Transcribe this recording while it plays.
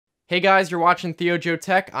Hey guys, you're watching Theo Joe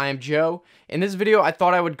Tech. I am Joe. In this video, I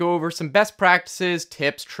thought I would go over some best practices,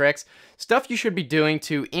 tips, tricks, stuff you should be doing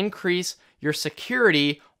to increase your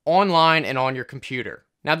security online and on your computer.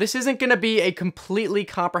 Now, this isn't going to be a completely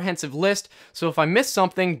comprehensive list, so if I miss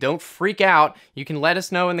something, don't freak out. You can let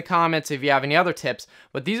us know in the comments if you have any other tips,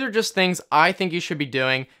 but these are just things I think you should be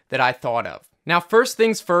doing that I thought of. Now, first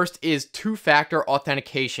things first is two-factor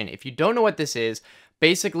authentication. If you don't know what this is,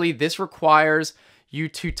 basically this requires you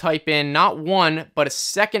to type in not one, but a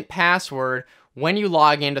second password when you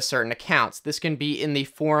log into certain accounts. This can be in the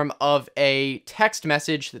form of a text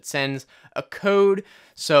message that sends a code.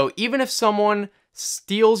 So even if someone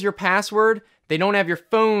steals your password, they don't have your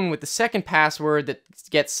phone with the second password that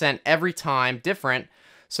gets sent every time different,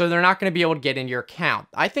 so they're not going to be able to get into your account.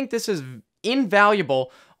 I think this is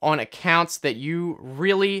invaluable on accounts that you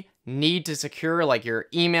really need to secure, like your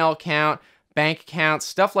email account, bank account,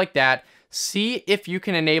 stuff like that. See if you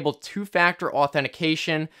can enable two-factor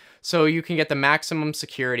authentication so you can get the maximum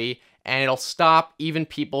security, and it'll stop even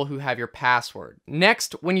people who have your password.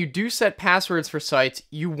 Next, when you do set passwords for sites,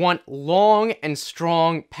 you want long and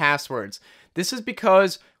strong passwords. This is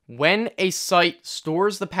because when a site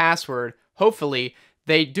stores the password, hopefully,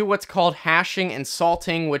 they do what's called hashing and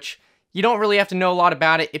salting, which you don't really have to know a lot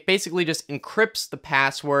about it. It basically just encrypts the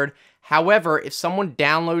password. However, if someone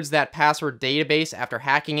downloads that password database after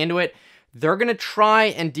hacking into it, they're going to try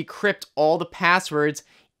and decrypt all the passwords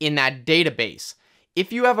in that database.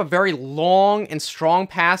 If you have a very long and strong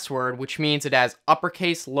password, which means it has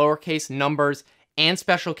uppercase, lowercase, numbers, and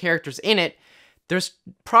special characters in it, there's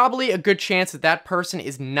probably a good chance that that person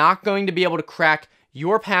is not going to be able to crack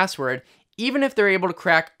your password, even if they're able to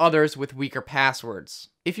crack others with weaker passwords.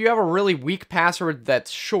 If you have a really weak password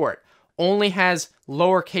that's short, only has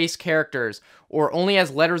lowercase characters, or only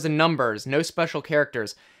has letters and numbers, no special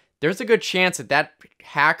characters, there's a good chance that that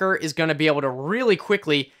hacker is going to be able to really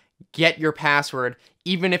quickly get your password,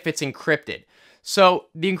 even if it's encrypted. So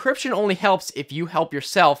the encryption only helps if you help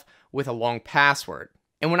yourself with a long password.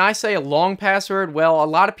 And when I say a long password, well, a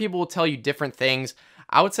lot of people will tell you different things.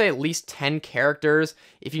 I would say at least 10 characters.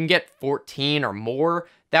 If you can get 14 or more,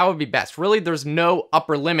 that would be best. Really, there's no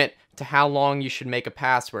upper limit to how long you should make a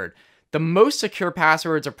password. The most secure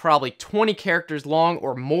passwords are probably 20 characters long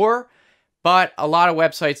or more, but a lot of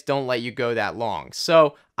websites don't let you go that long.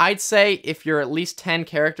 So I'd say if you're at least 10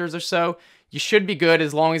 characters or so, you should be good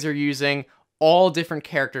as long as you're using all different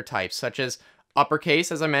character types, such as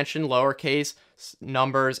uppercase, as I mentioned, lowercase,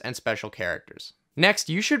 numbers, and special characters. Next,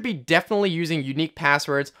 you should be definitely using unique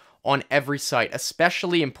passwords on every site,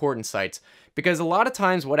 especially important sites, because a lot of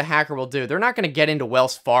times what a hacker will do, they're not going to get into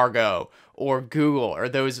Wells Fargo or Google or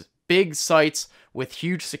those big sites with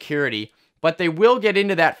huge security, but they will get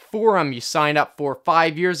into that forum you signed up for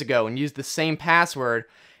 5 years ago and use the same password,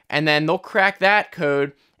 and then they'll crack that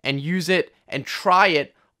code and use it and try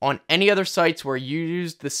it on any other sites where you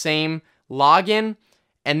used the same login,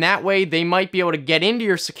 and that way they might be able to get into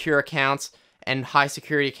your secure accounts and high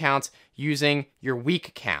security accounts using your weak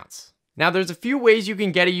accounts. Now, there's a few ways you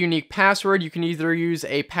can get a unique password. You can either use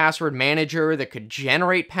a password manager that could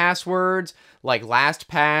generate passwords like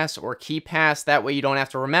LastPass or KeePass, that way you don't have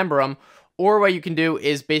to remember them. Or what you can do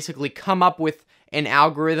is basically come up with an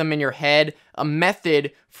algorithm in your head, a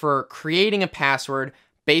method for creating a password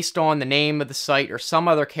based on the name of the site or some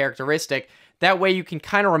other characteristic. That way you can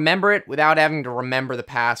kind of remember it without having to remember the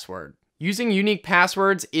password. Using unique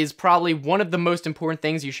passwords is probably one of the most important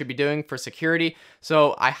things you should be doing for security,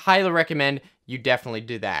 so I highly recommend you definitely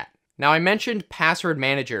do that. Now, I mentioned password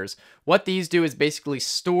managers. What these do is basically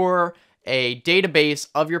store a database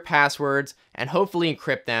of your passwords and hopefully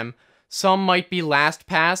encrypt them. Some might be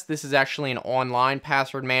LastPass. This is actually an online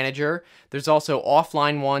password manager. There's also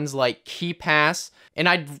offline ones like KeePass. And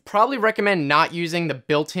I'd probably recommend not using the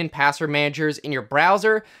built-in password managers in your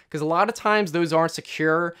browser, because a lot of times those aren't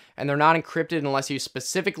secure and they're not encrypted unless you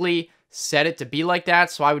specifically set it to be like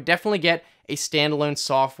that. So I would definitely get a standalone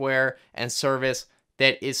software and service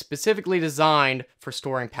that is specifically designed for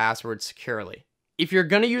storing passwords securely. If you're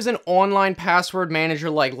going to use an online password manager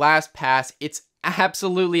like LastPass, it's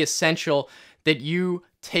absolutely essential that you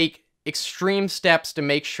take extreme steps to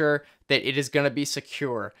make sure that it is going to be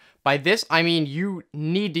secure. By this, I mean you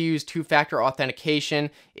need to use two-factor authentication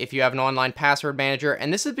if you have an online password manager.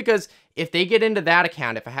 And this is because if they get into that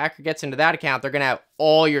account, if a hacker gets into that account, they're going to have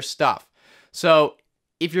all your stuff. So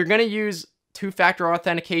if you're going to use two-factor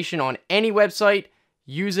authentication on any website,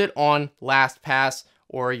 use it on LastPass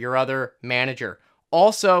or your other manager.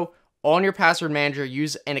 Also, on your password manager,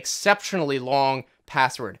 use an exceptionally long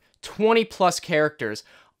password, 20 plus characters,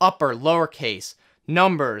 upper, lowercase,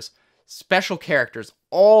 numbers, special characters,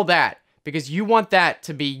 all that, because you want that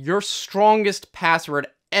to be your strongest password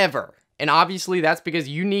ever. And obviously that's because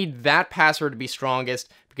you need that password to be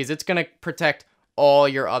strongest because it's going to protect all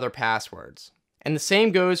your other passwords. And the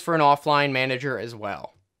same goes for an offline manager as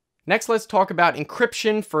well. Next, let's talk about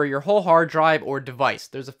encryption for your whole hard drive or device.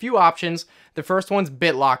 There's a few options. The first one's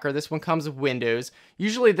BitLocker. This one comes with Windows.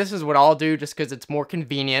 Usually this is what I'll do just because it's more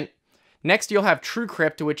convenient. Next, you'll have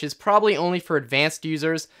TrueCrypt, which is probably only for advanced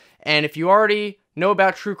users. And if you already know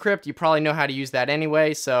about TrueCrypt, you probably know how to use that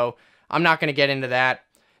anyway, so I'm not going to get into that.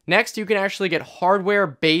 Next, you can actually get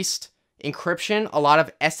hardware-based encryption. A lot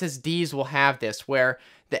of SSDs will have this, where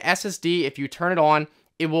the SSD, if you turn it on,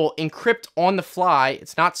 it will encrypt on the fly.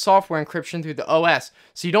 It's not software encryption through the OS,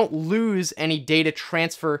 so you don't lose any data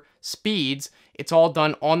transfer speeds. It's all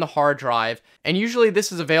done on the hard drive. And usually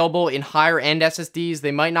this is available in higher end SSDs.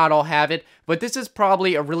 They might not all have it, but this is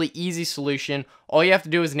probably a really easy solution. All you have to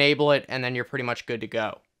do is enable it, and then you're pretty much good to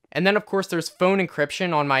go. And then of course there's phone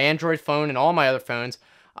encryption on my Android phone and all my other phones.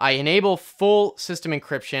 I enable full system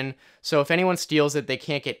encryption, so if anyone steals it, they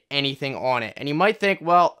can't get anything on it. And you might think,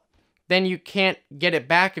 well, then you can't get it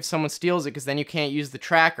back if someone steals it because then you can't use the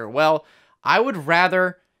tracker. Well, I would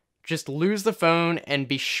rather just lose the phone and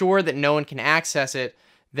be sure that no one can access it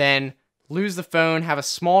than lose the phone, have a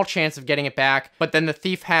small chance of getting it back, but then the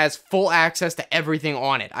thief has full access to everything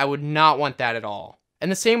on it. I would not want that at all.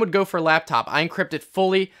 And the same would go for a laptop. I encrypt it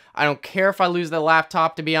fully. I don't care if I lose the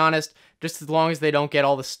laptop, to be honest, just as long as they don't get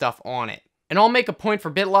all the stuff on it. And I'll make a point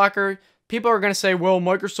for BitLocker. People are going to say, well,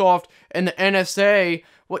 Microsoft and the NSA,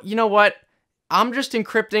 well, you know what? I'm just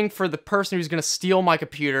encrypting for the person who's going to steal my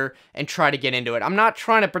computer and try to get into it. I'm not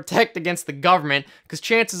trying to protect against the government, because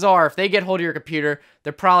chances are, if they get hold of your computer,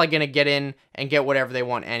 they're probably going to get in and get whatever they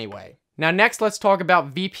want anyway. Now, next, let's talk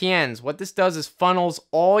about VPNs. What this does is funnels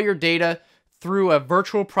all your data through a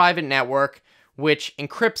virtual private network, which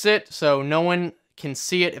encrypts it so no one can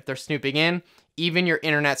see it if they're snooping in, even your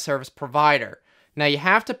internet service provider. Now, you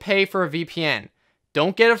have to pay for a VPN.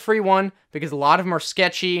 Don't get a free one, because a lot of them are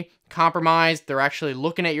sketchy, compromised, they're actually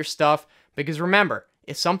looking at your stuff, because remember,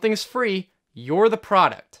 if something's free, you're the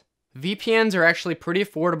product. VPNs are actually pretty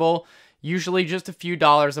affordable, usually just a few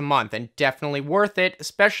dollars a month, and definitely worth it,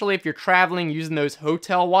 especially if you're traveling using those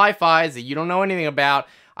hotel Wi-Fis that you don't know anything about.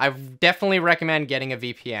 I definitely recommend getting a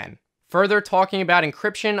VPN. Further, talking about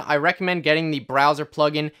encryption, I recommend getting the browser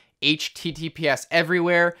plugin HTTPS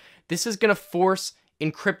Everywhere. This is going to force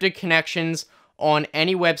encrypted connections on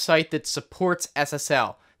any website that supports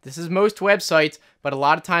SSL. This is most websites, but a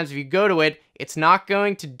lot of times if you go to it, it's not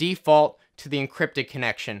going to default to the encrypted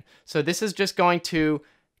connection. So this is just going to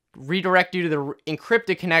redirect you to the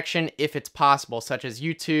encrypted connection if it's possible, such as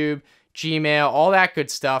YouTube, Gmail, all that good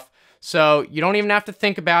stuff. So you don't even have to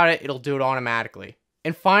think about it, it'll do it automatically.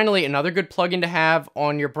 And finally, another good plugin to have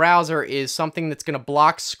on your browser is something that's going to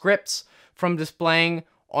block scripts from displaying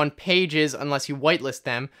on pages unless you whitelist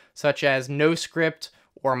them, such as NoScript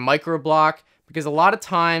or Microblock, because a lot of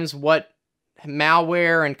times what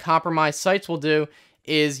malware and compromised sites will do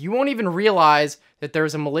is you won't even realize that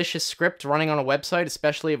there's a malicious script running on a website,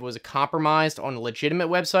 especially if it was compromised on a legitimate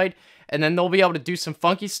website, and then they'll be able to do some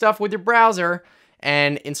funky stuff with your browser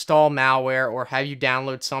and install malware or have you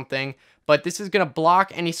download something. But this is going to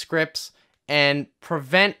block any scripts and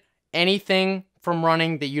prevent anything from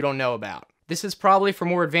running that you don't know about. This is probably for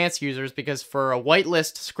more advanced users, because for a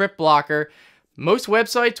whitelist script blocker, most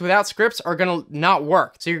websites without scripts are going to not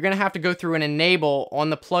work. So you're going to have to go through and enable on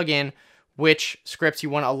the plugin which scripts you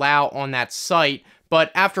want to allow on that site.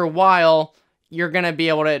 But after a while, you're going to be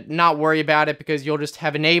able to not worry about it because you'll just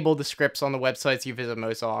have enabled the scripts on the websites you visit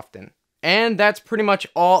most often. And that's pretty much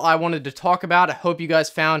all I wanted to talk about. I hope you guys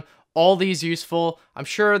found all these useful. I'm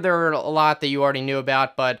sure there are a lot that you already knew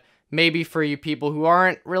about, but maybe for you people who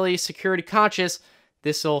aren't really security conscious,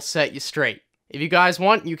 this will set you straight. If you guys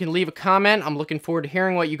want, you can leave a comment. I'm looking forward to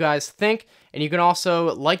hearing what you guys think. And you can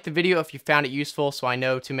also like the video if you found it useful, so I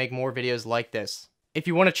know to make more videos like this. If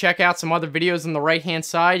you want to check out some other videos on the right-hand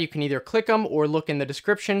side, you can either click them or look in the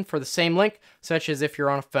description for the same link, such as if you're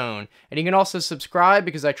on a phone. And you can also subscribe,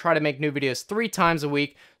 because I try to make new videos 3 times a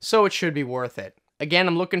week, so it should be worth it. Again,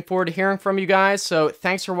 I'm looking forward to hearing from you guys, so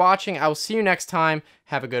thanks for watching. I will see you next time.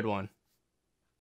 Have a good one.